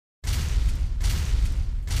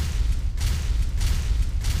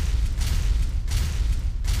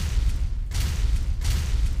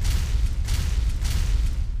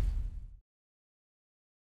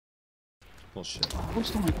Bullshit. Who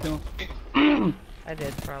stole my kill? I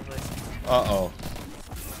did, probably. Uh-oh.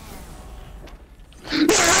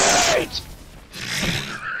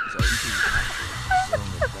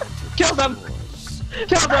 Kill them!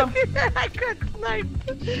 Kill them! I got sniped!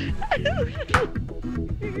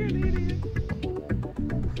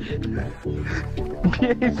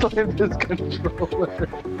 He slammed his controller.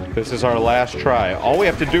 This is our last try. All we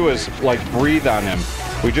have to do is, like, breathe on him.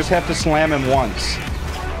 We just have to slam him once.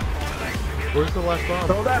 Where's the last bomb?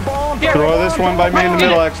 Throw that bomb! Throw this one by me in the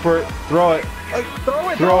middle, expert. Throw it. Throw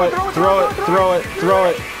it! Throw it. Throw it. Throw it. Throw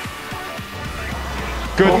it.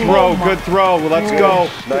 Good throw. Good throw. Let's go.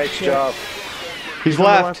 Nice job. He's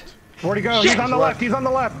left. Where'd he go? He's on the left. He's on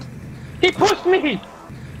the left. He pushed me!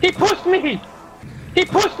 He pushed me! He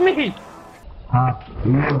pushed me!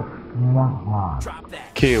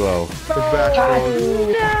 Kilo.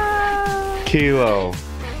 Kilo.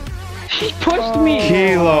 He pushed me!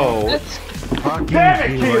 Kilo.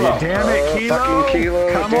 Damn it, Kilo! Damn it, Kilo! Fucking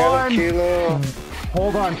Kilo. Come Damn on! it, Kilo.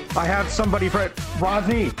 Hold on. I have somebody for it.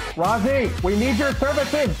 Rosny! Rosny! We need your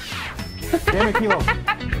services! Damn it, Kilo!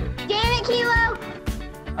 Damn it, Kilo!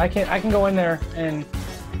 I can go in there and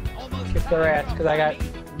kick their ass because I got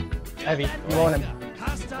heavy. You want him?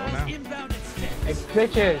 Hey,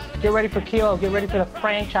 bitches, get ready for Kilo. Get ready for the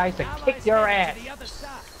franchise to kick your ass.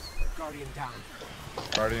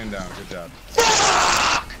 Guardian down. Good job.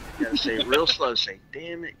 You gotta say real slow. Say,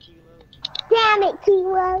 damn it, Kilo. Damn it,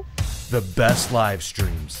 Kilo! The best live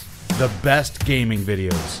streams, the best gaming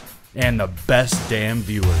videos, and the best damn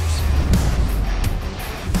viewers.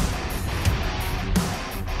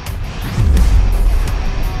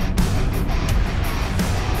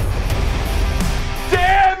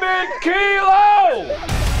 Damn it, Kilo!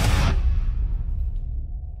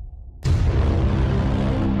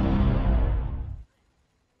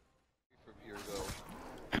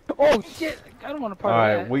 Oh shit! I don't want to part All of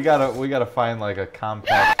right, that. we gotta find like a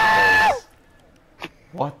compact place.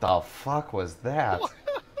 What the fuck was that?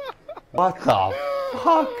 What the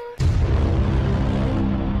fuck?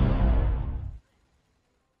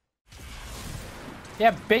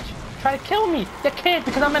 Yeah, bitch, try to kill me. You can't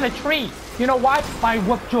because I'm in a tree. You know why? I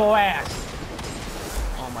whooped your ass.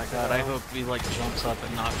 Oh my god, I hope he like jumps up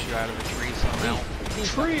and knocks you out of the tree somehow.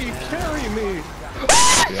 Tree, carry me!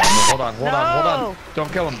 Yeah, hold on. Hold on.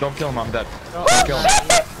 Don't kill him. Don't kill him. I'm dead. Don't kill him.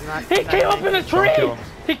 He came up in a tree. Don't kill him.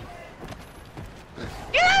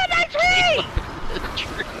 Get out of my tree!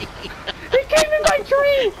 He came in my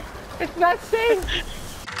tree. It's not safe.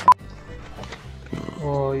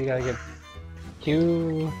 Oh, you gotta get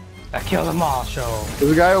you. I killed them all. Show.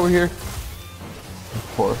 There's a guy over here.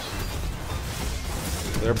 Of course.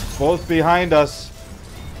 They're both behind us.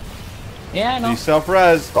 Yeah, I know. He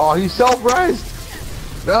self-res. Oh, he's self-raised!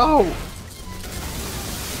 No!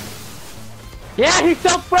 Yeah, he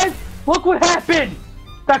self-friend. Look what happened.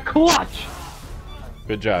 The clutch.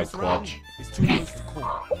 Good job, Clutch.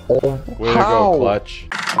 Oh, Way to go, Clutch.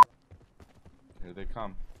 Here they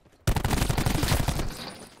come.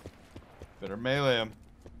 Better melee him.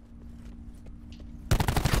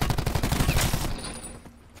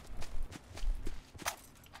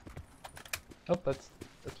 Oh, that's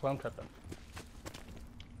why I'm tripping.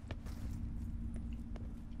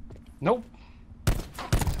 Nope.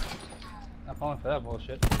 Not falling for that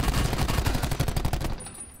bullshit.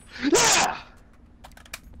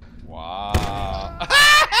 Wow.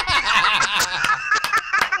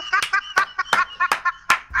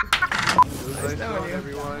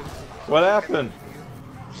 What happened?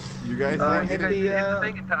 You guys hit the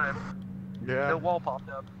second time. Yeah. The wall popped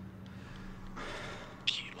up.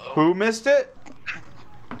 Who missed it?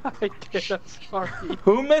 I did, I'm sorry.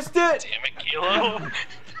 Who missed it? Damn it, Kilo!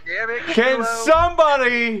 Damn it, Can Kilo.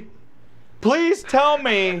 somebody please tell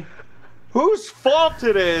me whose fault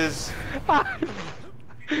it is? I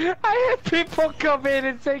had people come in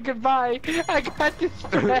and say goodbye. I got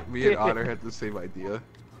distracted. Me and Otter had the same idea.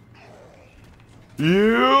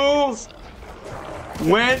 You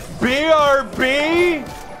went BRB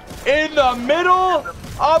in the middle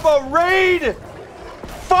of a raid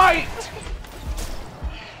fight!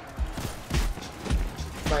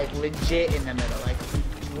 Like, legit in the middle. Like,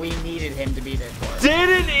 we needed him to be there for us.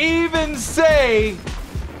 Didn't even say,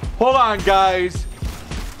 hold on guys,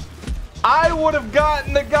 I would have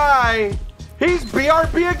gotten the guy. He's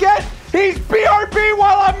BRB again. He's BRB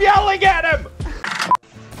while I'm yelling at him.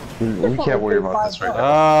 We can't worry about this right now.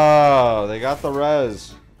 Oh, they got the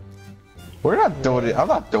res. We're not donating. I'm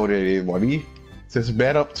not donating money. It's just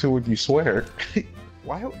man up to what you swear.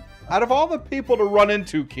 Why? Out of all the people to run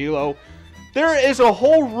into, Kilo, There is a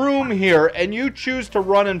whole room here, and you choose to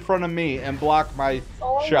run in front of me and block my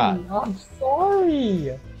shot. I'm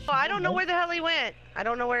sorry. Oh, I don't know where the hell he went. I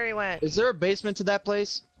don't know where he went. Is there a basement to that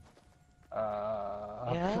place?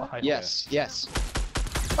 Yeah? Yes, yes.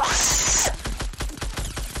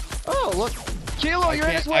 Oh, look. Kilo, you're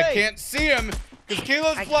in his way. I can't see him because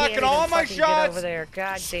Kilo's I can't blocking even all my fucking get shots. over there.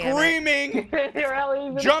 God damn it. Screaming.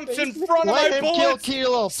 Jumps in front of Let my him kill bullets.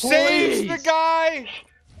 Kilo, Saves please. the guy.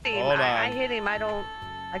 Hold on. I hit him. I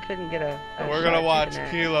couldn't get a We're gonna shot watch taken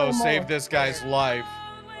at. Kilo save this guy's life.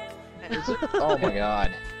 Oh my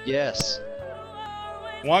god. Yes.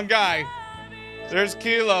 One guy. There's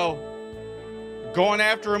Kilo. Going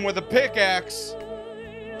after him with a pickaxe.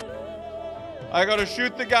 I gotta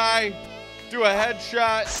shoot the guy. Do a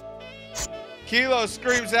headshot. Kilo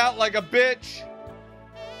screams out like a bitch.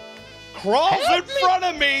 Crawls in front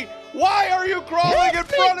of me. Why are you crawling in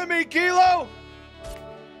front of me, Kilo?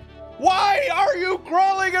 Why are you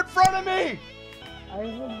crawling in front of me?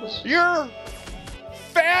 You're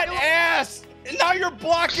fat ass. And now you're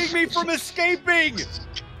blocking me from escaping.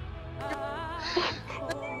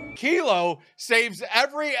 Kilo saves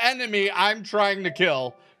every enemy I'm trying to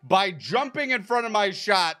kill by jumping in front of my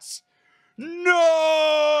shots. No!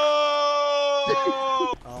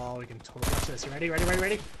 Oh, we can totally watch this. You ready? Ready? Ready?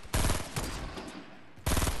 Ready?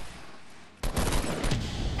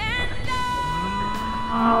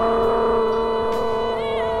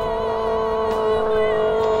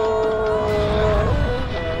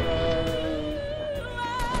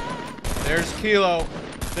 There's Kilo.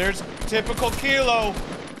 There's typical Kilo.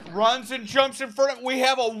 Runs and jumps in front of. We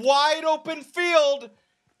have a wide open field.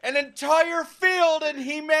 An entire field, and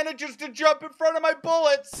he manages to jump in front of my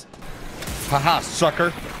bullets. Haha,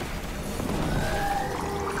 sucker.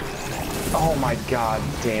 Oh my god,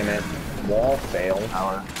 damn it. Wall fail.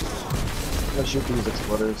 Power. Let's shoot these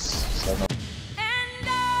exploders. So no.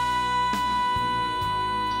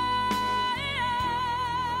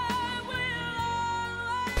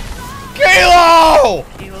 Kilo!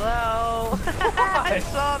 Kilo! I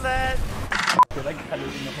saw that. Dude, I got it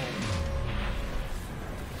in the hole.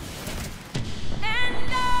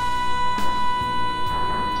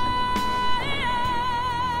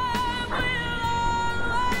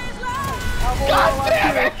 God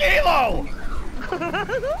damn it, Kilo!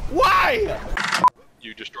 Why?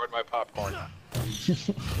 You destroyed my popcorn.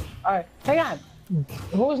 Alright, hang on.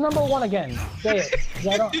 Who was number one again? Say it.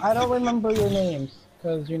 'Cause I don't remember your names.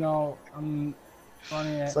 Because, you know, I'm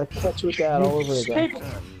running it. It's like catch with that all over again.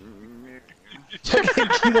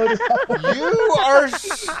 You are.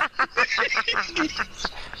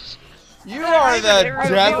 You are the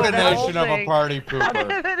definition of a party I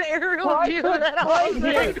pooper. have an aerial view of that whole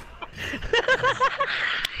thing.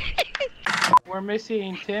 We're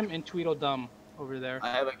missing Tim and Tweedledum over there. I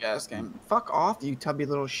have a gas game. Fuck off, you tubby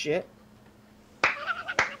little shit.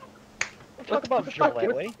 Talk about Joel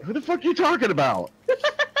that way. Who the fuck are you talking about?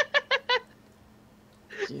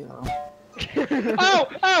 Oh,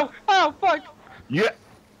 fuck! You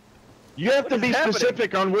have to be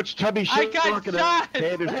specific on which tubby shit I got you're talking shot! about.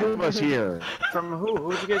 Hey, there's two of us here. From who?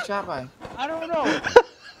 Who'd you get shot by? I don't know.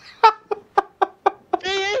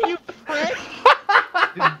 Hey, you prick!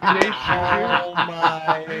 Oh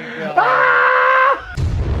my god.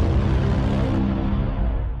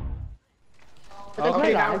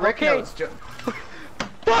 Okay, now Rick knows.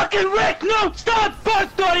 Fucking Rick, no! Stop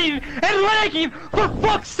butt-studying and lagging, for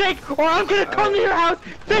fuck's sake, or I'm gonna come to your house,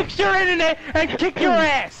 fix your internet, and kick your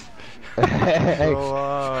ass!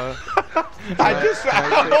 I just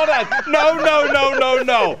hold on.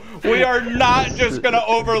 No. We are not just gonna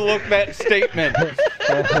overlook that statement.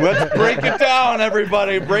 Let's break it down,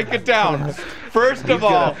 everybody. Break it down. First of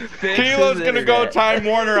all, Kilo's gonna go Time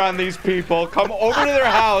Warner on these people, come over to their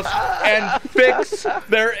house and fix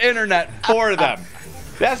their internet for them.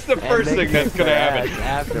 That's the first thing that's gonna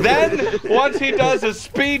happen. Then, once he does a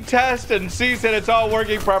speed test and sees that it's all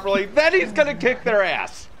working properly, then he's gonna kick their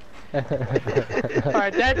ass.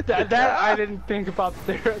 Alright, that I didn't think about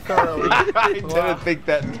thoroughly. I didn't think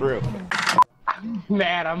that through.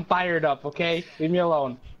 Man, I'm fired up, okay? Leave me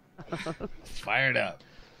alone. Fired up.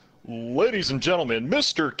 Ladies and gentlemen,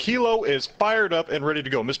 Mr. Kilo is fired up and ready to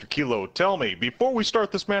go. Mr. Kilo, tell me, before we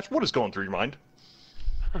start this match, what is going through your mind?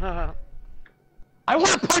 I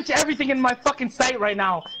want to punch everything in my fucking sight right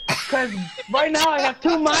now. Because right now I have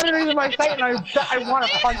 2 monitors in my sight and I want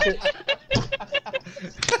to punch it.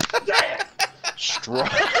 Strong.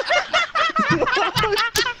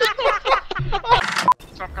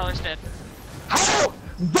 Storm color's dead. How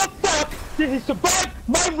the fuck did he survive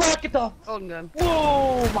my rocket though? Golden gun.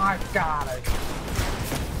 Oh my god.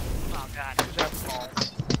 Oh god.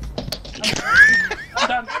 I'm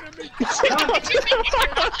done.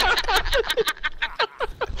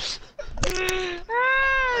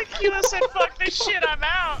 Kilo said, "Fuck this shit, I'm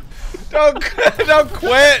out." Don't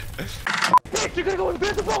quit. Bitch, you're gonna go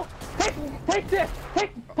invisible. Take this.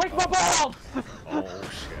 Take my balls. Oh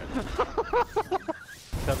shit.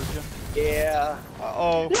 Yeah.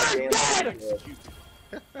 Uh-oh. You're dead.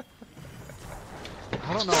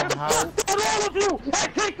 I don't know how. On all of you! I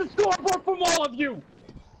take the scoreboard from all of you!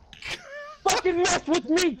 Fucking mess with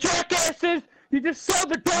me, jackasses! You just saw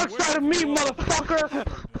the dark side of me, motherfucker!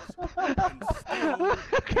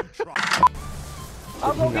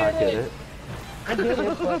 I'll go get it! I did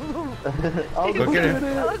it, but...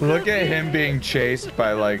 Look at him being chased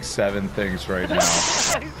by like 7 things right now.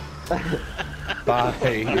 Bye,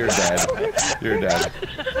 you're dead. You're dead.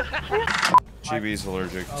 GB's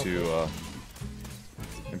allergic to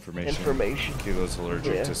information. Kilo's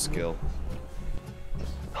allergic to skill.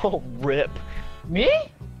 Oh, rip. Me?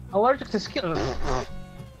 Allergic to skill. I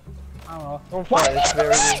don't know. Don't find this very.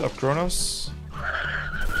 What's up, Kronos?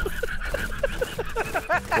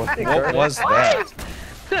 What was that?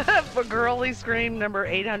 For girly scream number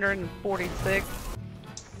 846.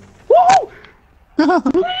 Woo!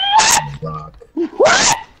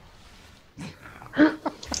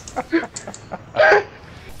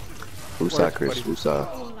 Woosah, Chris, woosah.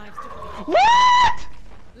 What?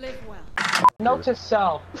 Note to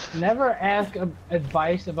self, never ask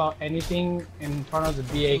advice about anything in front of the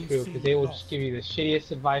BA crew, because they will just give you the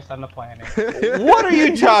shittiest advice on the planet. What are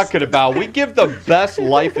you talking about? We give the best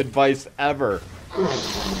life advice ever.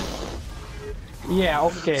 Yeah,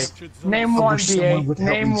 okay. Name one, BA.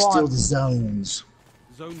 Name one. the zones.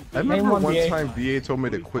 I remember one time BA told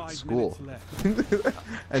me to quit school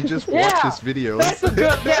and just watch his videos. That's a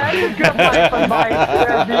good life advice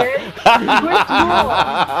there, BA. Quit school.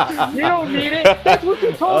 You don't need it. That's what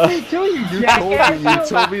you told me too, you jackass. You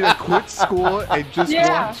told me to quit school and just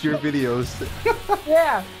watch your videos.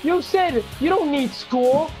 Yeah, you said you don't need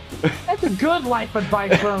school. That's a good life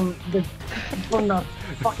advice from the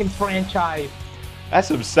fucking franchise. That's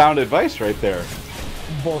some sound advice right there.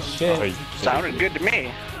 Bullshit. Sounded good to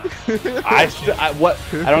me. I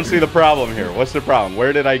don't see the problem here. What's the problem?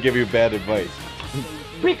 Where did I give you bad advice?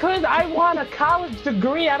 Because I want a college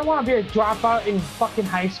degree. I don't want to be a dropout in fucking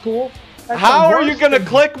high school. How are you gonna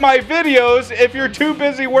click my videos if you're too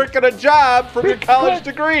busy working a job from your college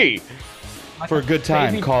degree? For a good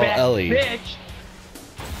time, call Ellie. Bitch.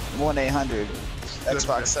 1-800.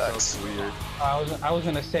 Xbox sucks. Weird. I was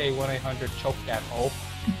gonna say 1-800 choke that hole.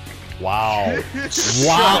 Wow.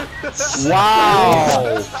 Wow.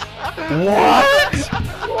 Wow. What?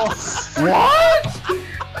 What?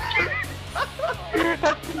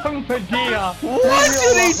 Medea. What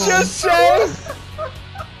did he just say?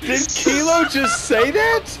 Did Kilo just say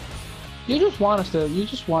that? You just want us to.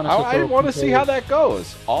 I want to see how that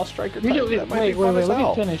goes. All striker types. That might be fun as Let me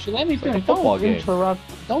hell. finish. Let me finish. football Don't game. interrupt.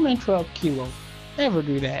 Don't interrupt Kilo. Never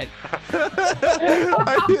do that.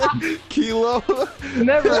 Kilo.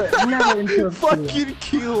 Never interrupt Kilo. Fucking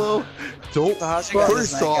Kilo. Don't.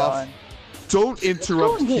 First off, don't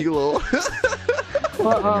interrupt Kilo.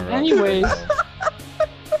 But anyways,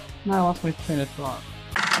 now I lost my train of thought.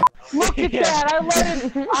 Look at that! I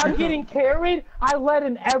let in. I'm getting carried. I let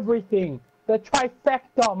in everything. The trifecta,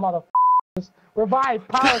 motherfuckers. Revive,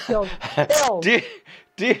 power kills, kills.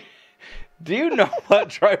 Do you know what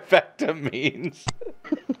trifecta means?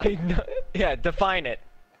 Yeah, define it.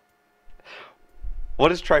 What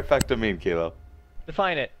does trifecta mean, Kilo?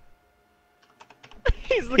 Define it.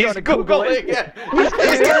 He's Googling it.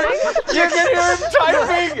 You can hear him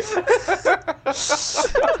typing.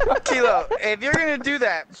 Kilo, if you're gonna do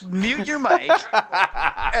that, mute your mic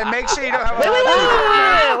and make sure you don't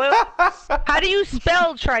have Wait. How do you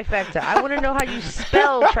spell trifecta? I want to know how you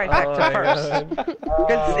spell trifecta first.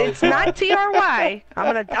 Because it's not T-R-Y.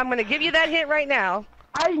 I'm gonna give you that hint right now.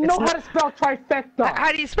 I know how to spell trifecta.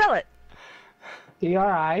 How do you spell it?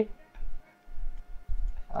 T-R-I.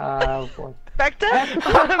 Boy. Trifecta? I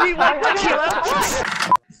mean, what,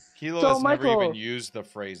 Kilo So, has Michael, never even used the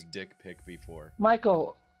phrase dick pic before.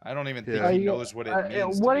 Michael. I don't even think he knows what it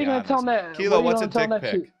means. What are you gonna tell me? Kilo, what's a dick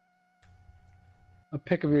pic? A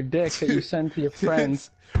pic of your dick that you send to your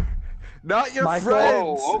friends. Not your Michael.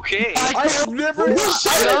 friends. Oh, okay. I've never No!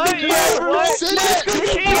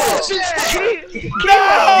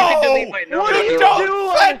 What are you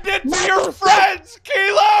doing? Send it to your friends,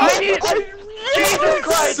 Kilo! Jesus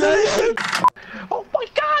Christ! Oh my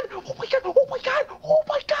god! Oh my god! Oh my god! Oh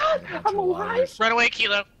my god! I'm alive! Run away,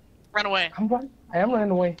 Kilo. Run away. I'm running. I am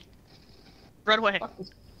running away. Run away.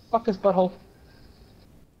 Fuck this butthole.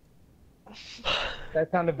 That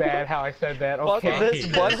sounded bad how I said that. Fuck Okay. this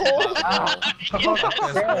butthole.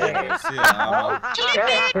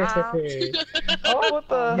 Oh, what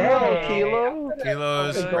the hell, Kilo?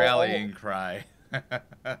 Kilo's rallying cry.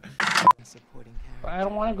 I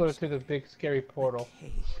don't want to go through the big scary portal.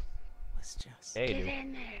 Hey, dude.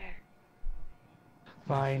 in there.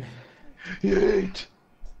 Fine. Yeet.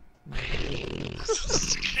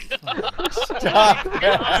 Stop!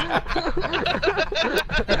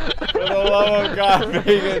 For the love of God,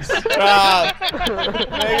 Megan, stop!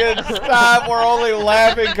 Megan, stop! We're only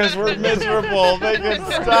laughing because we're miserable. Megan,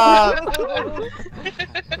 stop!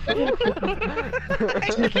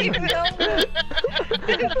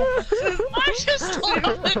 I'm just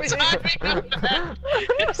totally timing on that.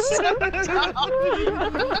 It's so dumb.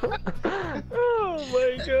 Oh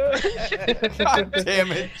my god. God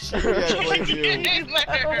damn it, Chibi, I blame you.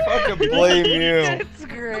 I There. fucking blame you. That's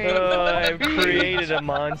great. Oh, I've created a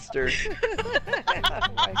monster. Oh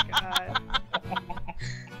my god.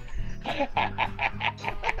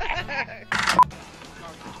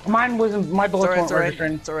 Mine wasn't. My bullets weren't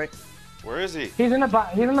registering. It's alright. Where is he? He's in the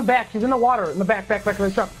he's in the back. He's in the water. In the back of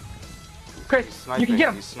the truck. Chris, you can get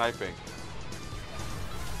him. He's sniping.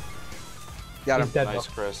 Got him. He's dead, Nice,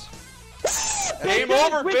 though. Chris. Game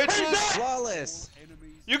over, bitches! Flawless.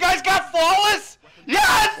 You guys got flawless?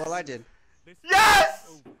 Yes! Well, I did.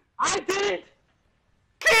 Yes! I did it!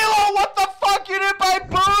 Kilo, what the fuck? You did by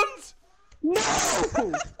boons? No!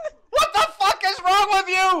 What the fuck is wrong with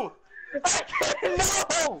you?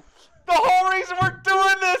 No! The whole reason we're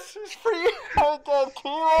doing this is for you. Oh god,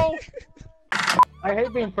 Kilo. I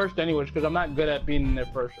hate being first anyways because I'm not good at being in there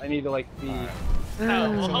first. I need to like be.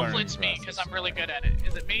 Oh, well, hopefully it's me, because I'm really good at it.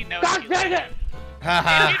 Is it me? No, it's God you. dang it!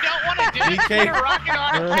 If you don't want to do it, put a rocket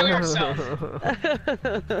on and kill yourself.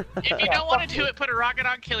 If you don't want to do it, put a rocket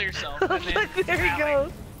on, kill yourself. And then There he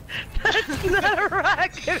goes. That's not a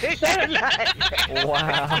rocket. It's not.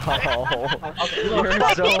 Wow. You're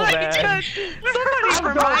Oh so my bad. God. Somebody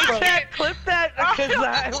from my chat clip that because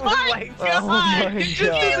I was like, Oh my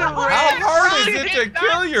god. How hard is it to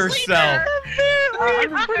kill yourself?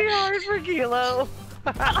 it's pretty hard for Kilo.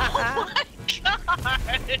 oh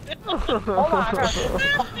my god!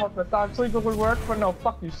 Hold on, I thought sleeper would work, but no,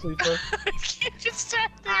 fuck you, sleeper. You just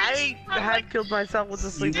sat there. I had killed myself with the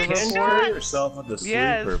sleeper You before. can Kill yourself with the sleeper,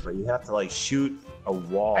 Yes. but you have to like shoot a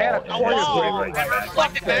wall. I had a and wall. then put it Oh, right never back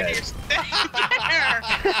reflected back to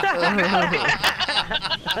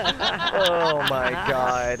your Oh my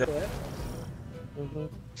god.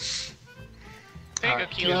 There you go,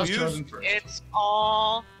 Kilo. It's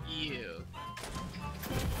all you.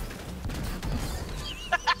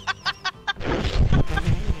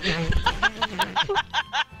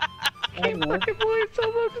 I fucking wanted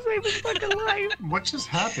so much to save his fucking life. What just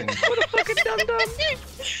happened? What a fucking dum-dum.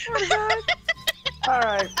 Oh my god.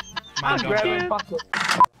 Alright. I'm grabbing bucket.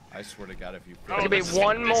 I swear to God, if you. There's gonna be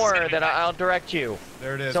one more that I'll direct you.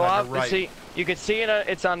 There it is. So on I'll the right. see. You can see it.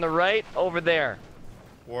 It's on the right over there.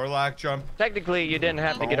 Warlock jump. Technically, you didn't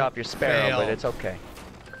have to get off your sparrow, fail. but it's okay.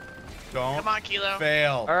 Don't Come on, Kilo.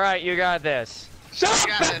 fail. All right, you got this. Shut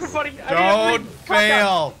up, everybody. Don't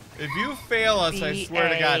fail. If you fail us, I swear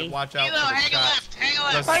to God, watch out Kilo, for the hang shot. left, hang The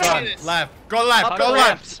left. sun. Left. Go left. Up Go the left.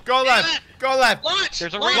 ramps. Go left. Go left. Launch.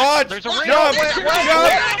 There's a launch. ramp. Launch. There's a Jump. ramp.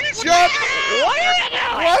 Jump.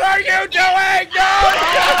 What are you doing? No.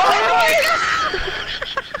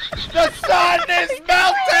 The sun is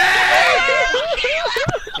melting.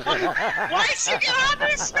 Why is he get on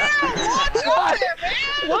this now? Launch on it, man.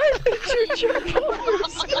 Why did you jump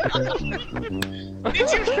Did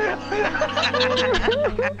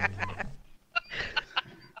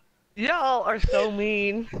you? Y'all are so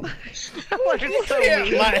mean. Y'all are so We can't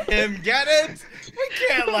mean. let him get it. We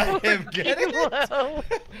can't let him get it. Kilo.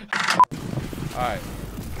 Alright.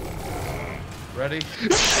 Ready?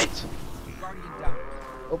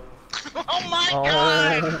 Oh my Oh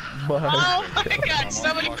god! my. Oh my god! I'm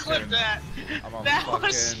Somebody fucking- clip that. I'm a That was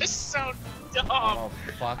fucking- just so dumb. I'll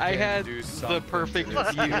fucking I had do the something perfect to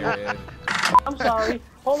this view. kid. I'm sorry.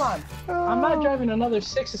 Hold on. I'm not driving another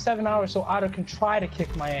 6 to 7 hours so Otto can try to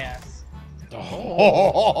kick my ass.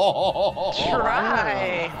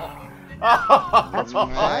 Try. That's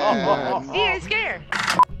bad. He ain't scared.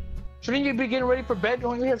 Shouldn't you be getting ready for bed?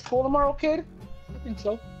 Don't you have school tomorrow, kid? I think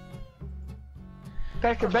so.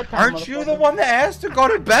 Past your bedtime. Aren't you the one that asked to go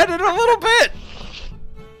to bed in a little bit?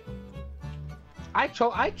 I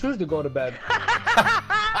choose to go to bed.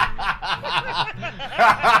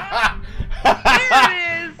 There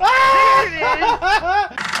it is. There it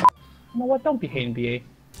is. You know what? Don't be hating, BA.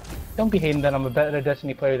 Don't be hating that I'm a better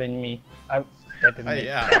Destiny player than me. That didn't make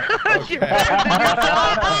Yeah. You're Okay. better than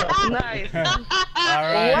yourself. Nice. All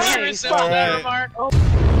right. Nice. All right. Mark.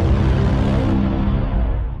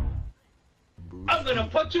 I'm gonna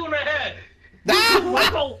punch you in the head. Ah!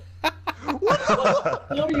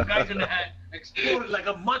 What you guys in the head? Exploded like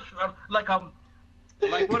a mushroom, like one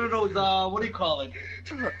of those, what do you call it?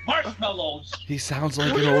 Marshmallows. He sounds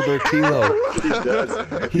like an older Kilo. He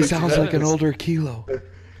does. He sounds like an older Kilo.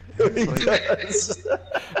 He does.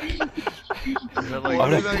 I'm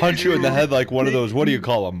gonna punch you in the head like one of those, what do you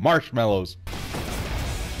call them? Marshmallows.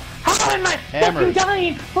 How am I fucking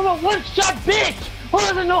dying from a one-shot bitch who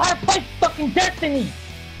doesn't know how to play fucking Destiny?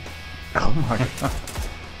 Oh my god.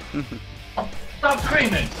 Stop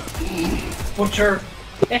screaming. Butcher.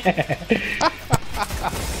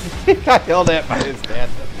 He got yelled at by his dad.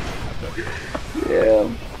 Yeah.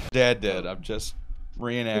 Dad did. I'm just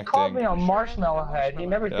reenacting. He called me a marshmallow head. He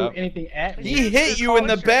never threw anything at me. He hit you in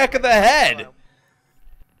the back of the head.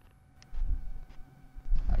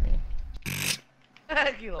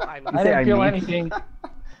 I didn't feel anything.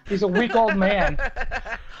 He's a weak old man.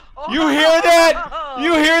 You hear that?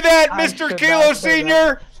 You hear that, Mr. Kilo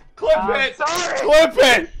Senior? Clip it. Clip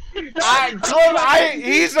it.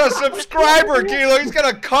 He's a subscriber, Kilo. He's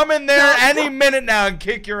gonna come in there any minute now and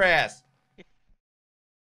kick your ass.